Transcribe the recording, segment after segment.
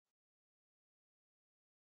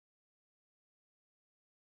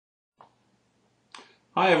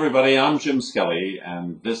Hi everybody, I'm Jim Skelly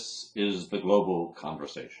and this is the Global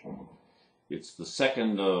Conversation. It's the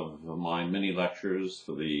second of my mini lectures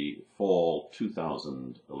for the fall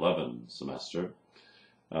 2011 semester.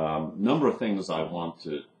 Number of things I want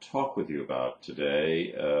to talk with you about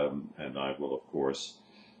today, and I will of course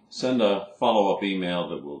send a follow-up email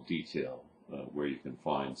that will detail where you can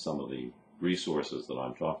find some of the resources that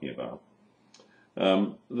I'm talking about.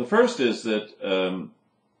 The first is that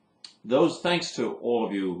thanks to all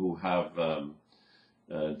of you who have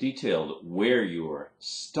detailed where your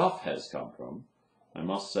stuff has come from. I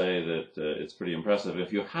must say that it's pretty impressive.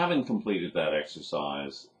 If you haven't completed that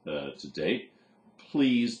exercise to date,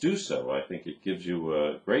 please do so. I think it gives you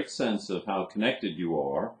a great sense of how connected you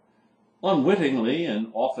are, unwittingly and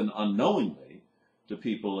often unknowingly, to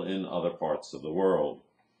people in other parts of the world.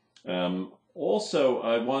 Also,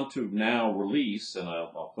 I want to now release, and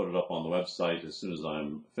I'll put it up on the website as soon as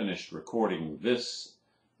I'm finished recording this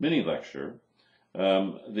mini lecture,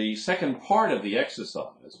 the second part of the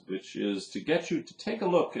exercise, which is to get you to take a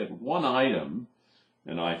look at one item,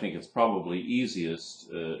 and I think it's probably easiest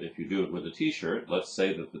if you do it with a t-shirt. Let's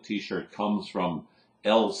say that the t-shirt comes from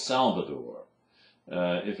El Salvador.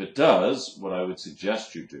 If it does, what I would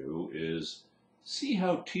suggest you do is see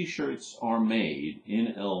how t-shirts are made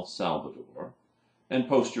in El Salvador and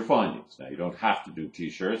post your findings. Now, you don't have to do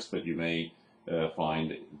t-shirts, but you may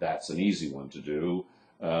find that's an easy one to do.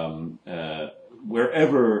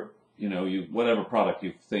 Wherever, whatever product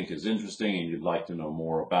you think is interesting and you'd like to know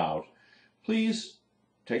more about, please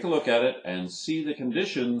take a look at it and see the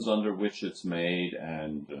conditions under which it's made.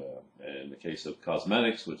 And in the case of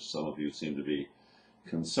cosmetics, which some of you seem to be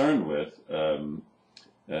concerned with,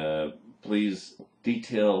 please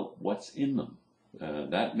detail what's in them.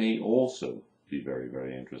 That may also be very,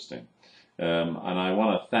 very interesting. And I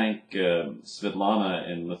want to thank Svetlana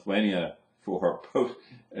in Lithuania for her post.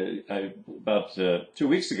 About 2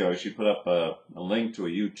 weeks ago, she put up a link to a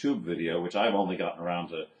YouTube video, which I've only gotten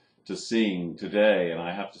around to seeing today, and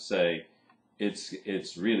I have to say,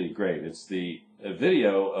 it's really great. It's the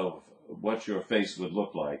video of what your face would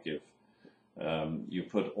look like if you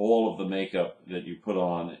put all of the makeup that you put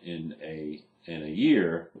on in a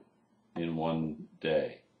year in one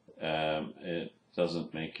day. It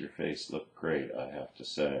doesn't make your face look great, I have to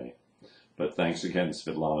say. But thanks again,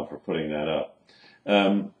 Svetlana, for putting that up.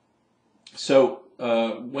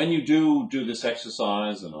 When you do this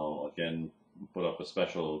exercise, and I'll again put up a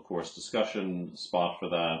special course discussion spot for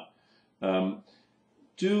that,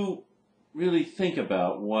 do really think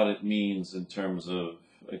about what it means in terms of,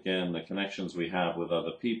 again, the connections we have with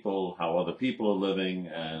other people, how other people are living,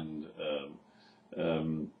 and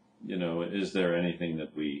is there anything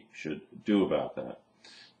that we should do about that?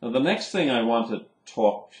 Now, the next thing I want to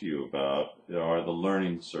talk to you about are the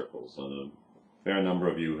learning circles. And a fair number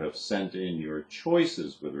of you have sent in your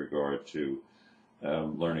choices with regard to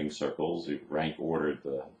learning circles. You've rank ordered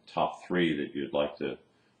the top 3 that you'd like to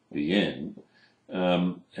be in.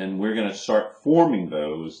 And we're going to start forming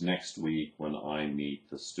those next week when I meet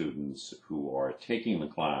the students who are taking the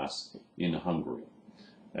class in Hungary.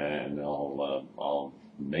 And I'll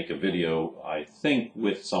make a video, I think,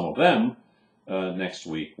 with some of them next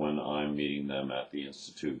week when I'm meeting them at the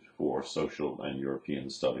Institute for Social and European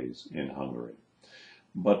Studies in Hungary.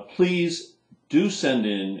 But please do send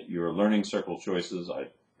in your learning circle choices. I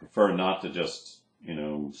prefer not to just,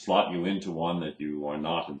 slot you into one that you are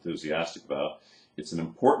not enthusiastic about. It's an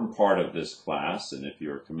important part of this class, and if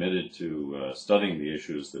you're committed to studying the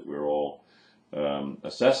issues that we're all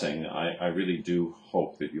assessing, I really do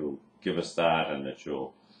hope that you'll give us that and that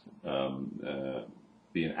you'll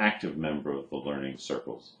be an active member of the learning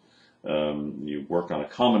circles. You work on a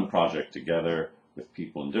common project together with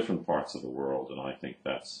people in different parts of the world, and I think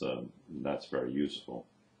that's very useful.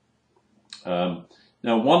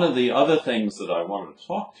 Now, one of the other things that I wanted to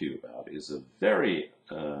talk to you about is a very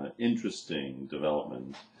interesting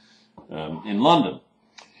development in London,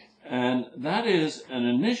 and that is an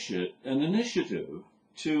initiative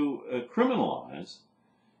to criminalize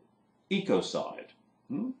ecocide.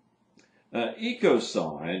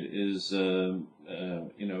 Ecocide is,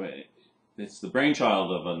 it's the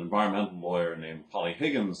brainchild of an environmental lawyer named Polly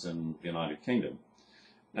Higgins in the United Kingdom.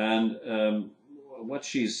 And what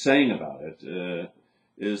she's saying about it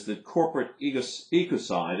is that corporate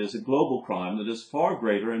ecocide is a global crime that is far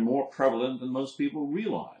greater and more prevalent than most people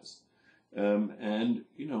realize. And,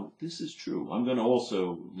 this is true. I'm going to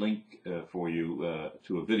also link for you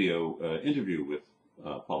to a video interview with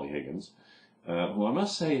Polly Higgins, who I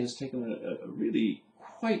must say has taken a really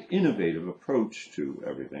quite innovative approach to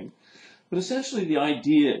everything. But essentially the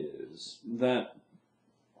idea is that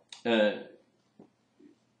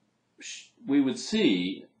we would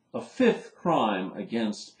see a fifth crime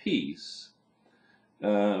against peace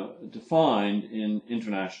defined in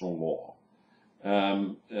international law.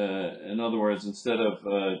 In other words, instead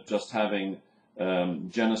of just having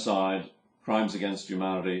genocide, crimes against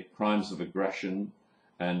humanity, crimes of aggression,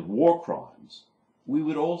 and war crimes, we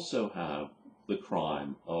would also have the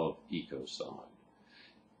crime of ecocide.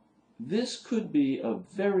 This could be a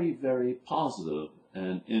very, very positive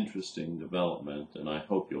and interesting development, and I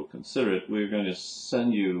hope you'll consider it. We're going to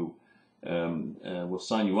send you, we'll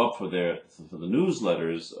sign you up for the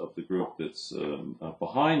newsletters of the group that's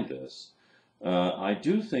behind this. I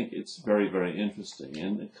do think it's very, very interesting.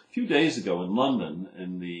 And a few days ago in London,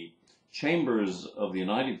 in the chambers of the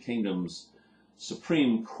United Kingdom's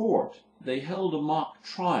Supreme Court, they held a mock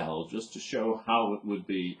trial just to show how it would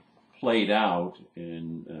be played out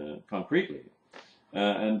in concretely.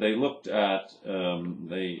 And they looked at,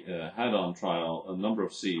 they had on trial a number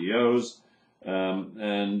of CEOs,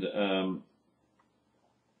 and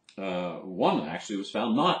one actually was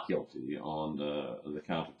found not guilty on the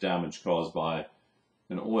count of damage caused by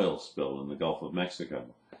an oil spill in the Gulf of Mexico.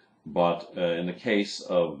 But in the case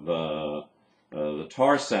of the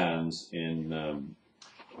tar sands in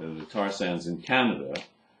Canada,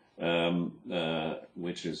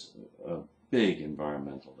 which is a big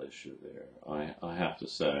environmental issue there, I have to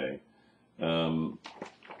say,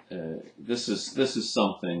 this is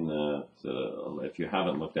something that if you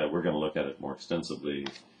haven't looked at, we're going to look at it more extensively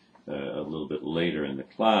a little bit later in the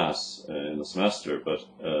class, in the semester, but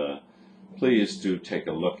please do take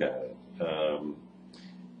a look at it.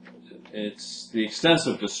 It's the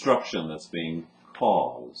extensive destruction that's being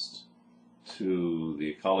caused to the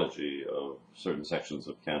ecology of certain sections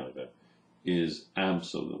of Canada is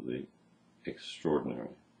absolutely extraordinary.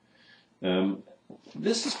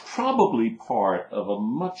 This is probably part of a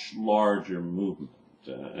much larger movement.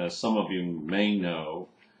 As some of you may know,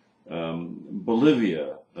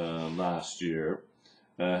 Bolivia last year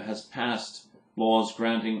has passed laws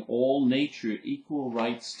granting all nature equal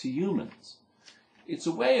rights to humans. It's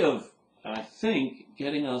a way of, I think,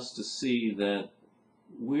 getting us to see that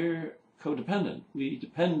we're codependent. We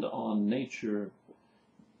depend on nature,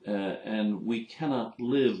 and we cannot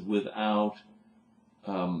live without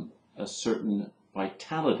a certain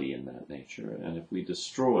vitality in that nature. And if we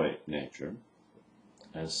destroy nature,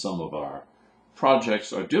 as some of our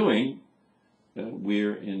projects are doing,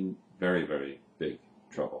 we're in very, very big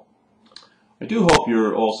trouble. I do hope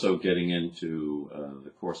you're also getting into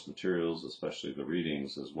the course materials, especially the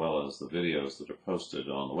readings, as well as the videos that are posted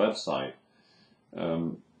on the website.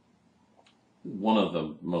 One of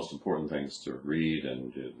the most important things to read,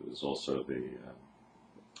 and it is also the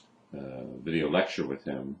video lecture with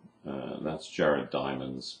him, that's Jared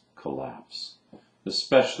Diamond's Collapse,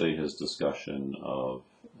 especially his discussion of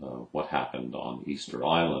what happened on Easter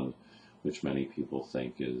Island, which many people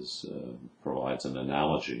think provides an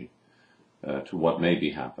analogy to what may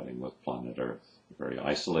be happening with planet Earth. A very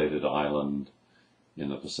isolated island in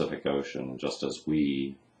the Pacific Ocean, just as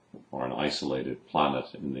we are an isolated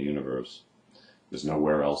planet in the universe. There's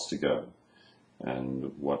nowhere else to go.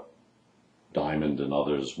 And what Diamond and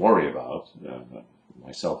others worry about,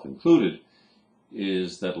 myself included,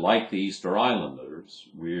 is that like the Easter Islanders,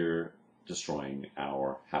 we're destroying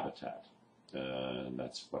our habitat. And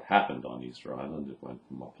that's what happened on Easter Island. It went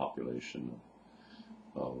from a population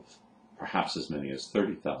of perhaps as many as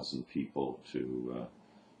 30,000 people to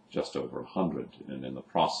just over 100. And in the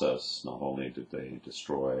process, not only did they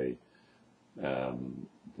destroy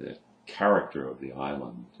the character of the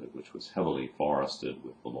island, which was heavily forested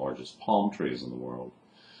with the largest palm trees in the world,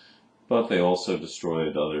 but they also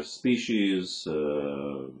destroyed other species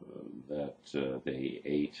that they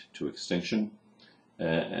ate to extinction.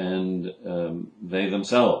 And they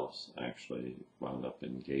themselves actually wound up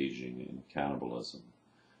engaging in cannibalism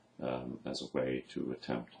as a way to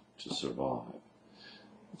attempt to survive.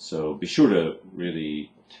 So be sure to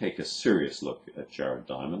really take a serious look at Jared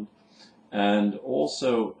Diamond. And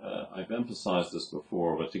also, I've emphasized this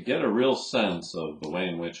before, but to get a real sense of the way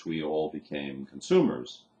in which we all became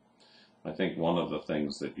consumers, I think one of the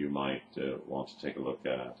things that you might want to take a look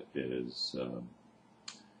at is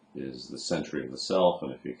the Century of the Self,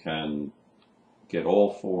 and if you can, get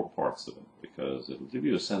all 4 parts of it, because it'll give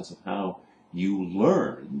you a sense of how you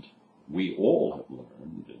learned, we all have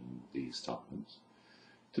learned in these times,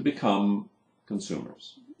 to become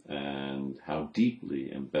consumers, and how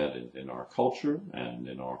deeply embedded in our culture and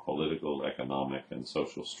in our political, economic, and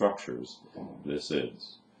social structures this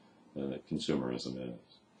is, consumerism is.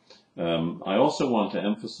 I also want to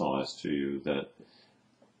emphasize to you that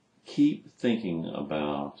keep thinking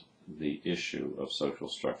about the issue of social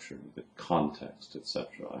structure, the context, etc.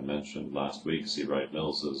 I mentioned last week C. Wright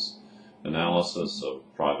Mills's analysis of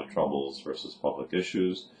private troubles versus public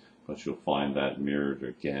issues, but you'll find that mirrored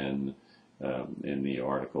again in the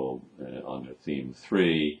article under theme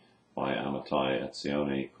 3 by Amitai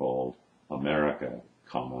Etzioni called America,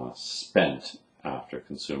 Spent After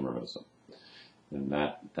Consumerism. And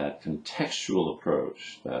that contextual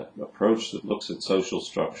approach, that approach that looks at social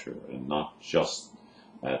structure and not just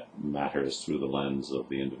at matters through the lens of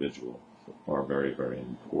the individual, are very, very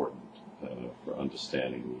important for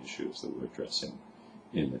understanding the issues that we're addressing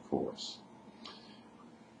in the course.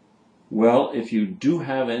 Well, if you do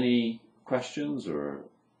have any questions or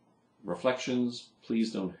reflections,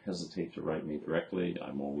 please don't hesitate to write me directly.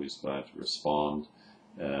 I'm always glad to respond.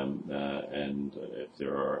 And if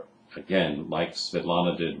there are, again, like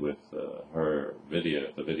Svetlana did with her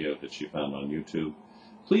video, the video that she found on YouTube,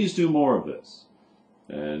 please do more of this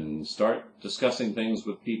and start discussing things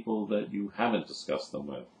with people that you haven't discussed them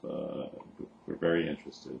with. We're very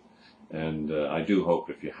interested. And I do hope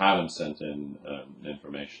if you haven't sent in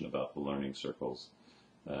information about the learning circles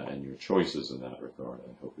and your choices in that regard,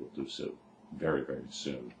 I hope you'll do so very, very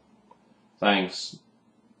soon. Thanks.